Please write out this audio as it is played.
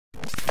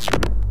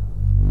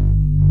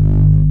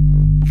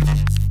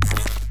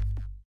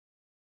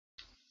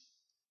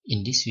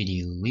In this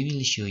video, we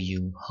will show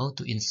you how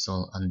to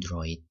install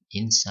Android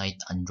inside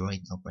Android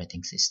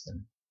operating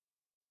system.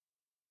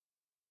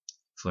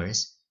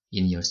 First,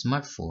 in your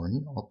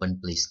smartphone,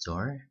 open Play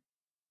Store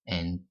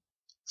and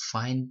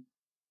find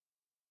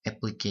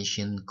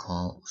application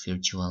called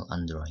Virtual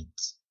Android.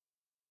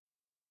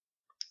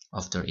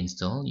 After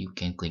install, you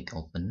can click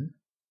open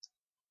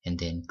and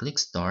then click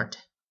start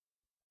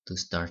to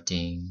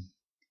starting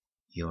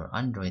your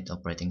Android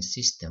operating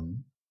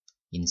system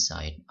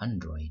inside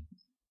Android.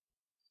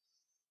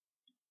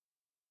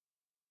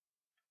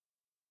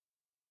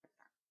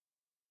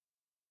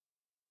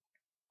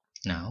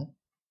 Now,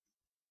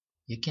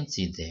 you can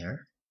see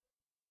there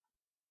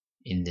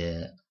in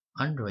the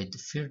Android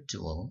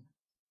Virtual,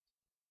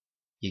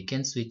 you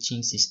can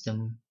switching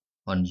system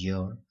on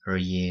your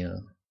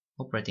real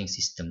operating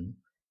system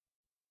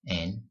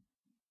and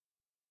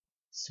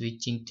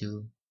switching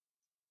to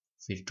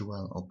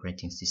virtual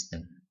operating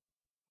system.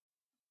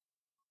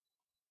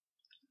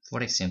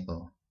 For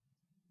example,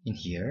 in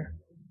here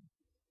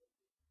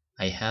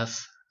I have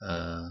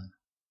a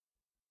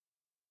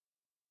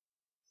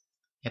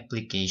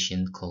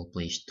application called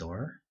Play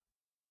Store,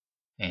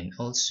 and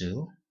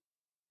also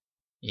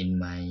in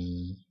my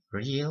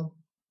real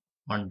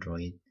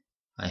Android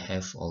I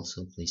have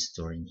also Play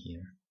Store in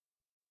here.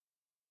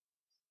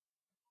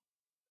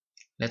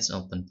 Let's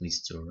open Play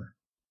Store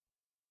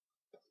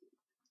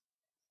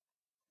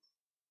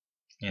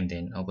and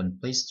then open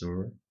Play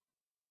Store.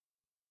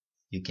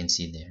 You can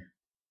see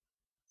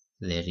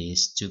there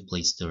is two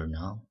Play Store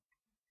now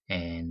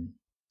and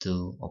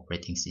two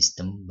operating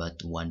system,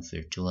 but one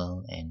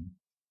virtual and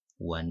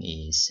one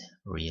is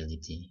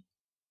reality.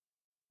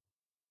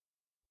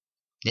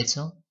 That's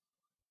all.